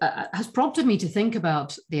has prompted me to think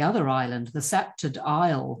about the other island, the Sceptred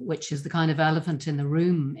Isle, which is the kind of elephant in the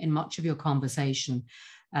room in much of your conversation.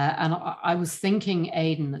 And I was thinking,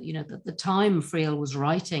 Aidan, that, you know, that the time Friel was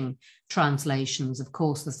writing translations, of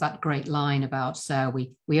course, there's that great line about,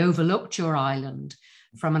 we overlooked your island,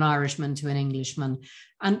 from an Irishman to an Englishman.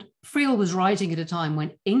 And Friel was writing at a time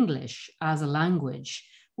when English as a language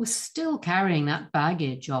was still carrying that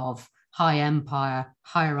baggage of high empire,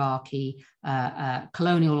 hierarchy,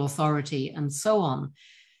 colonial authority, and so on.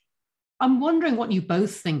 I'm wondering what you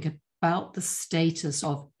both think about the status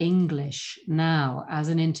of English now as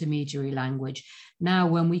an intermediary language, now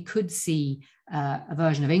when we could see a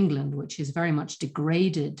version of England which is very much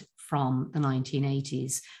degraded from the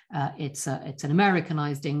 1980s. It's an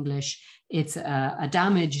Americanized English, it's a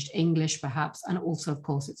damaged English perhaps, and also, of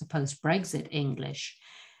course, it's a post-Brexit English.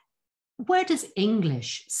 Where does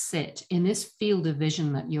English sit in this field of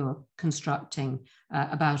vision that you're constructing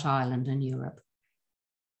about Ireland and Europe?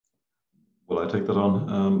 Well, I take that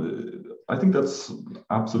on. I think that's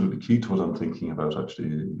absolutely key to what I'm thinking about,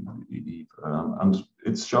 actually, Eve. And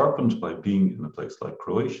it's sharpened by being in a place like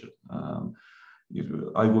Croatia.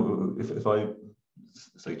 If I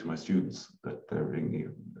say to my students that they're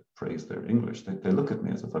praise their English. They look at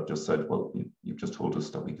me as if I've just said, well, you've just told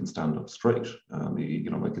us that we can stand up straight.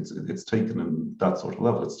 Like it's taken in that sort of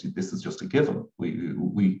level. This is just a given.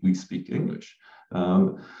 We speak English.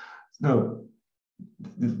 Now,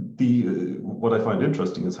 what I find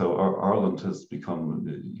interesting is how Ireland has become,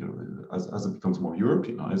 as it becomes more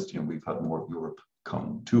Europeanized, we've had more Europe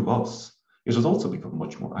come to us. It has also become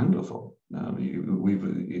much more Anglophone. We've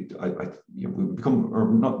become, or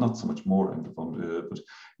not so much more Anglophone, but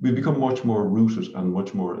we've become much more rooted and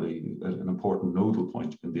much more an important nodal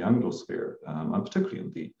point in the Anglosphere, and particularly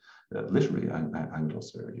in the literary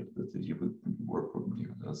Anglosphere.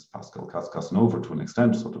 As Pascal Casanova, to an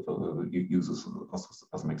extent, sort of uses us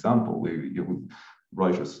as an example.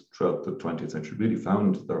 Writers throughout the 20th century really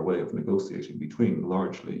found their way of negotiating between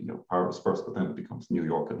largely Paris first, but then it becomes New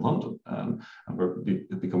York and London, and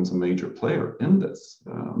it becomes a major player in this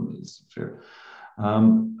sphere.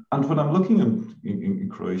 And when I'm looking in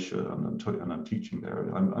Croatia and I'm teaching there,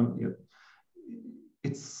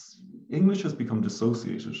 English has become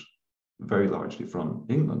dissociated very largely from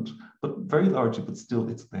England, but still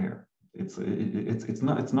it's there. It's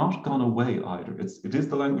not gone away either. It is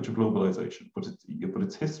the language of globalization, but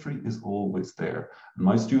its history is always there. And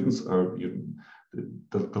my students are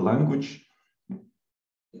the language.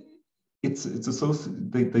 It's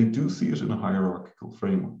associated. They do see it in a hierarchical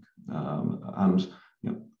framework, and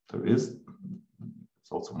there is.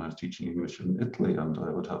 It's also when I was teaching English in Italy, and I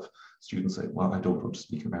would have students say, "Well, I don't want to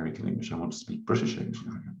speak American English. I want to speak British English."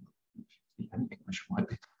 English might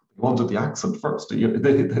be. They wanted the accent first.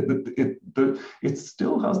 It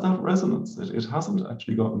still has that resonance. It hasn't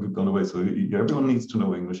actually gone away. So everyone needs to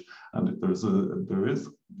know English, and there is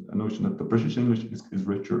a notion that the British English is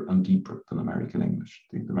richer and deeper than American English.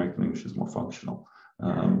 The American English is more functional.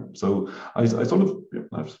 So I sort of,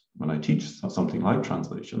 when I teach something like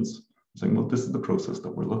translations, I'm saying, well, this is the process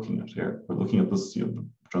that we're looking at here. We're looking at this.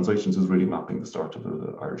 Translations is really mapping the start of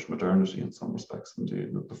Irish modernity in some respects, and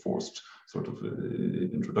the forced sort of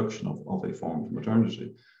introduction of a form of modernity.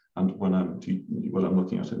 And what I'm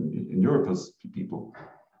looking at in Europe as people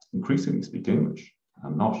increasingly speak English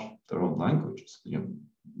and not their own languages.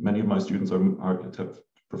 Many of my students have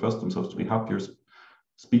professed themselves to be happier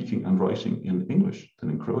speaking and writing in English than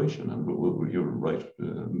in Croatian, and you write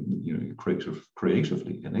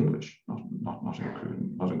creatively in English,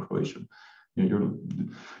 not in Croatian.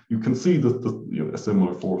 You can see that a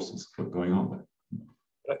similar force is going on there.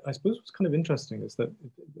 I suppose what's kind of interesting is that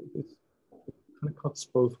it kind of cuts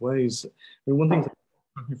both ways. I mean, one thing,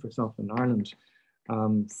 for example, in Ireland,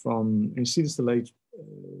 you see this the late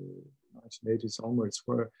 1980s onwards,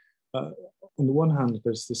 where on the one hand,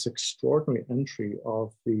 there's this extraordinary entry of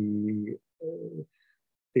the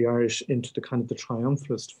Irish into the kind of the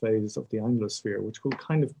triumphalist phase of the Anglosphere, which will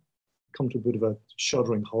kind of come to a bit of a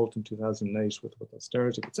shuddering halt in 2008 with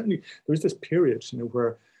austerity. But certainly there is this period,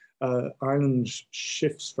 where Ireland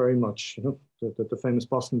shifts very much. The famous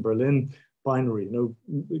Boston-Berlin binary.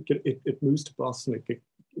 It moves to Boston.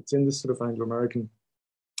 It's in this sort of Anglo-American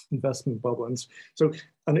investment bubble,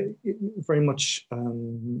 and it very much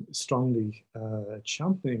strongly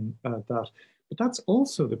championing that. But that's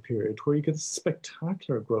also the period where you get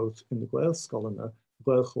spectacular growth in the Gael Scolanna,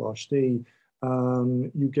 Gael Chláiste.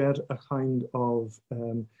 You get a kind of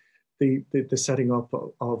the setting up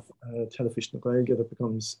of television Gaeilge that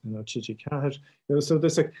becomes Chichi Cahet. So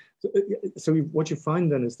there's so what you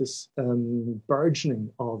find then is this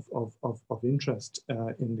burgeoning of interest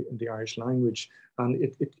in the Irish language, and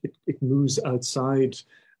it moves outside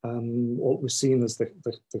what was seen as the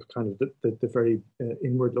kind of the very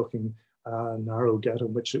inward-looking narrow ghetto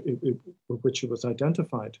which it was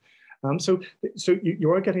identified. So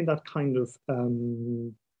you are getting that kind of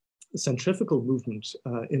centrifugal movement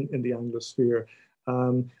in the Anglosphere.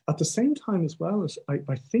 At the same time as well, as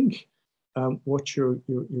I think what you're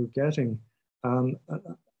getting,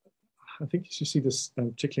 I think you see this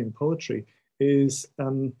particularly in poetry, is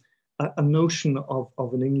a notion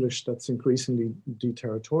of an English that's increasingly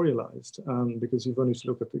deterritorialized, because you've only to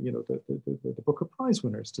look at the Booker Prize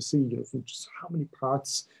winners to see just how many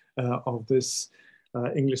parts of this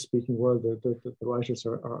English-speaking world the writers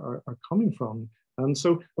are coming from. And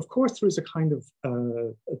so, of course, there is a kind of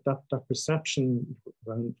that perception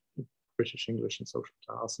around British English and social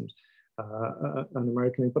class and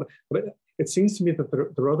American, but it seems to me that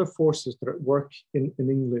there are other forces that are at work in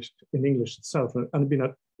English itself, and have been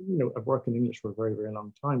at work in English for a very, very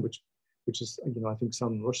long time, which is I think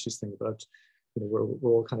Salman Rushdie's thing about we're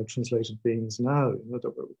all kind of translated beings now,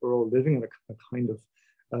 that we're all living in a kind of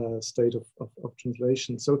state of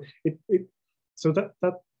translation. So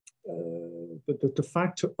the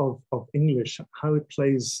fact of English, how it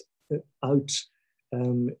plays out.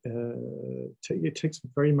 It takes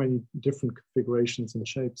very many different configurations and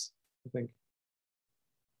shapes, I think.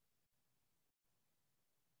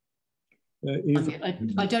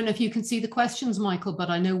 I don't know if you can see the questions, Michael, but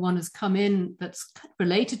I know one has come in that's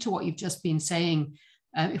related to what you've just been saying.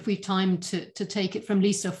 If we've time to take it from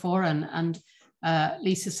Lisa Foran, and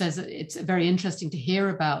Lisa says that it's very interesting to hear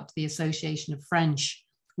about the association of French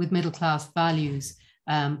with middle-class values,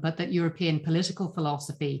 but that European political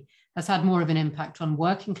philosophy has had more of an impact on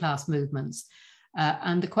working-class movements.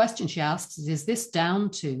 And the question she asks is this down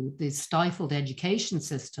to the stifled education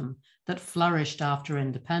system that flourished after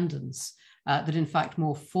independence? That in fact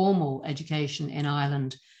more formal education in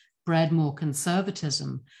Ireland bred more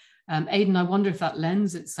conservatism. Aidan, I wonder if that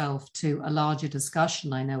lends itself to a larger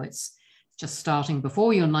discussion. I know it's just starting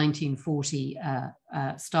before your 1940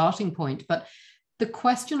 starting point, but the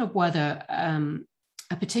question of whether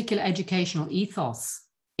a particular educational ethos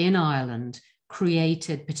in Ireland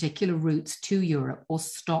created particular routes to Europe or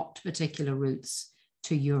stopped particular routes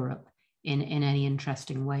to Europe in any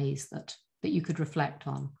interesting ways that you could reflect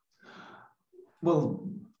on. Well,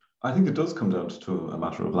 I think it does come down to a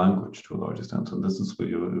matter of language to a large extent, and this is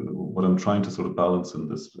what I'm trying to sort of balance in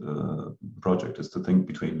this project, is to think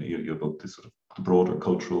between about this sort of broader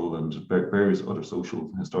cultural and various other social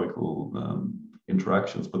and historical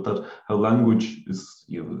interactions, but that how language is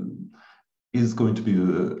is going to be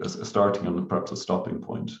a starting and perhaps a stopping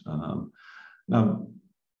point. Now,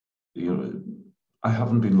 I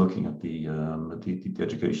haven't been looking at the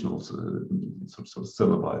educational sort of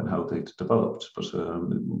syllabi and how they developed, but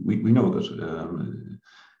we know that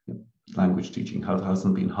language teaching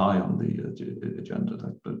hasn't been high on the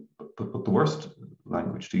agenda. But the worst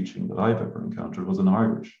language teaching that I've ever encountered was in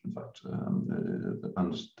Irish, in fact,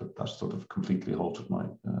 and that sort of completely halted my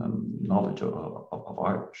knowledge of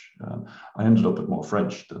Irish. I ended up with more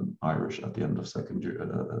French than Irish at the end of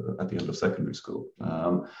secondary school.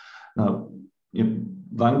 Now,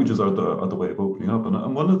 languages are the way of opening up,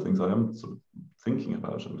 and one of the things I am sort of thinking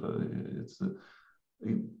about, and it's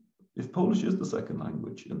if Polish is the second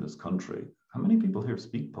language in this country, how many people here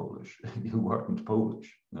speak Polish who aren't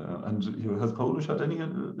Polish? And has Polish had any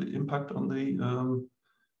impact on the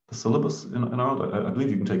syllabus in Ireland? I believe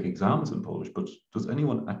you can take exams in Polish, but does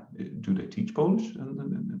anyone do they teach Polish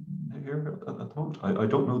here at the moment? I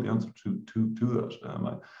don't know the answer to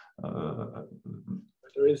that.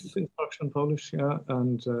 There is instruction in Polish, yeah,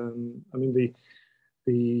 and I mean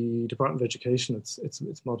the Department of Education,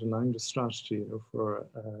 its modern language strategy, for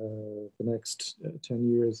the next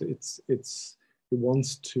 10 years, it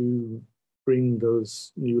wants to bring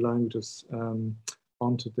those new languages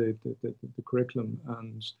onto the curriculum,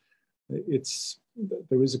 and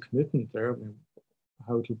there is a commitment there. I mean,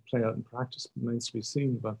 how it will play out in practice remains to be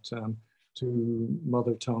seen, but to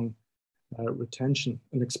mother tongue retention,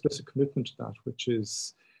 an explicit commitment to that, which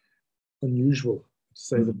is unusual to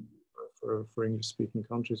say that for English-speaking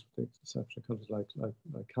countries, with the exception of countries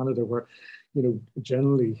like Canada, where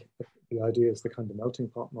generally the idea is the kind of melting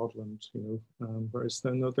pot model, and whereas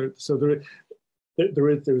then there's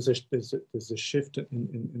a shift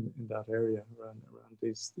in that area around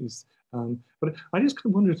these. But I just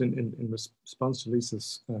kind of wondered in response to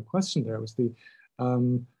Lisa's question, there was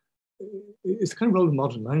it's the kind of role of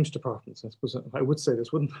modern language departments. I suppose I would say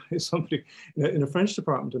this wouldn't be somebody in a French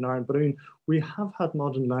department in Ireland, but I mean, we have had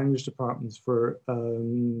modern language departments for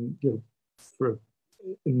in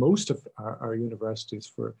most of our universities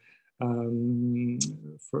for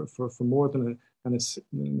more than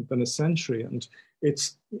a century, and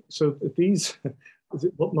it's so these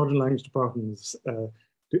what modern language departments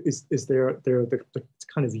is they're the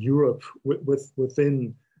kind of Europe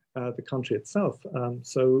within the country itself.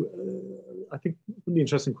 So I think one of the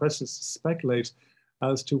interesting questions to speculate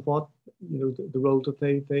as to what the role that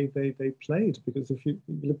they played, because if you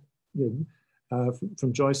look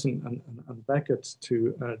from Joyce and Beckett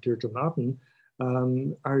to Deirdre Martin,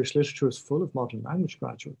 Irish literature is full of modern language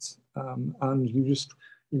graduates, and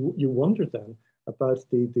you wonder then about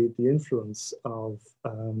the influence of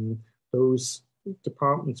those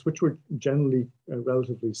departments, which were generally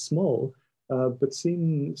relatively small, but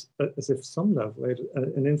seems as if some level had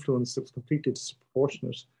an influence that was completely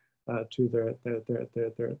disproportionate to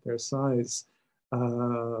their size,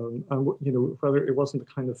 and whether it wasn't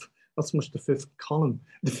the kind of, not so much the fifth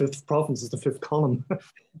province is the fifth column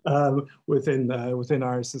within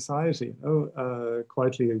Irish society,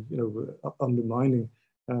 quietly undermining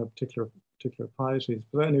particular pieties.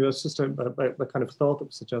 But anyway, it's just a kind of thought that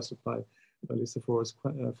was suggested by Lisa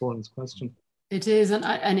Foran's question. It is,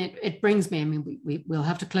 and it brings me, I mean, we'll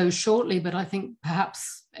have to close shortly, but I think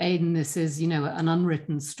perhaps, Aidan, this is, you know, an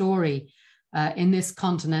unwritten story in this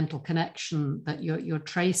continental connection that you're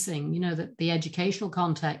tracing, you know, that the educational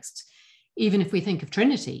context, even if we think of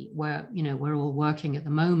Trinity, where, you know, we're all working at the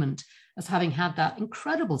moment, as having had that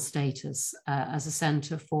incredible status as a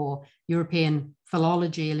centre for European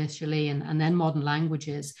philology initially, and then modern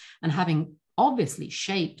languages, and having obviously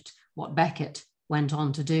shaped what Beckett went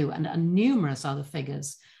on to do, and numerous other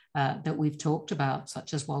figures that we've talked about,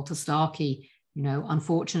 such as Walter Starkey, you know,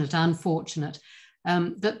 unfortunate and fortunate.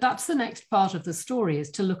 That's the next part of the story,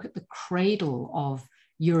 is to look at the cradle of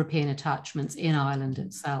European attachments in Ireland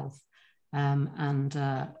itself. And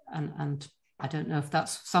I don't know if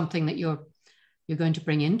that's something that you're going to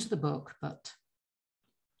bring into the book, but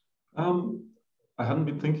I hadn't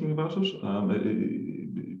been thinking about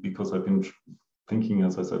it because I've been thinking,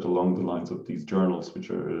 as I said, along the lines of these journals, which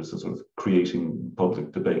are sort of creating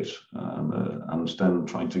public debate, and then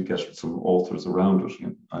trying to get some authors around it.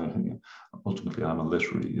 You know, ultimately, I'm a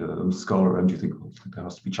literary scholar, and you think, well, there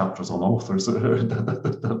has to be chapters on authors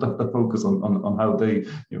that focus on how they,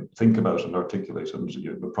 you know, think about and articulate and,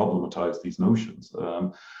 you know, problematize these notions.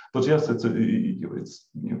 But yes, it's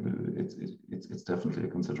definitely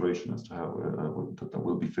a consideration as to how that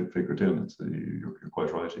will be figured in. You're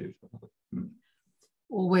quite right, Eve.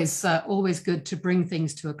 Always good to bring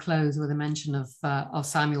things to a close with a mention of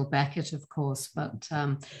Samuel Beckett, of course. But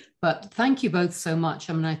thank you both so much.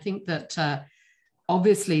 I mean, I think that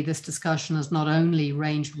obviously this discussion has not only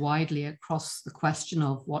ranged widely across the question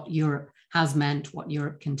of what Europe has meant, what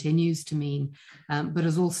Europe continues to mean, but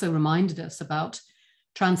has also reminded us about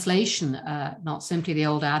translation, not simply the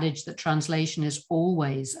old adage that translation is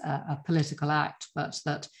always a political act, but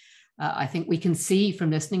that I think we can see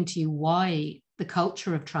from listening to you why the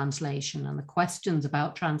culture of translation and the questions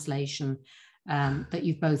about translation that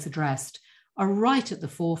you've both addressed are right at the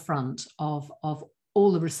forefront of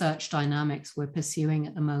all the research dynamics we're pursuing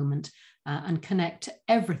at the moment, and connect to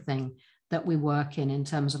everything that we work in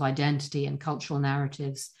terms of identity and cultural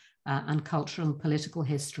narratives and cultural and political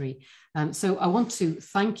history. So I want to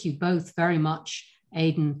thank you both very much,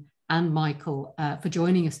 Aidan and Michael, for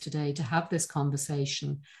joining us today to have this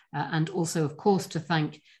conversation. And also, of course, to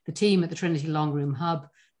thank the team at the Trinity Long Room Hub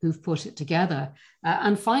who've put it together.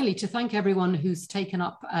 And finally, to thank everyone who's taken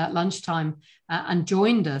up lunchtime and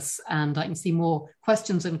joined us. And I can see more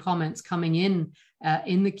questions and comments coming in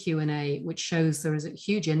the Q&A, which shows there is a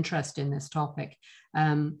huge interest in this topic.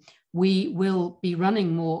 We will be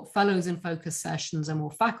running more Fellows in Focus sessions and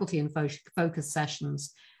more Faculty in Focus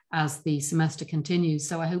sessions as the semester continues.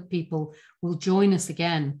 So I hope people will join us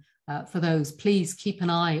again for those. Please keep an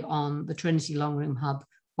eye on the Trinity Long Room Hub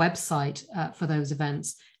website for those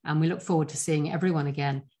events. And we look forward to seeing everyone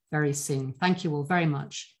again very soon. Thank you all very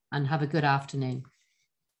much and have a good afternoon.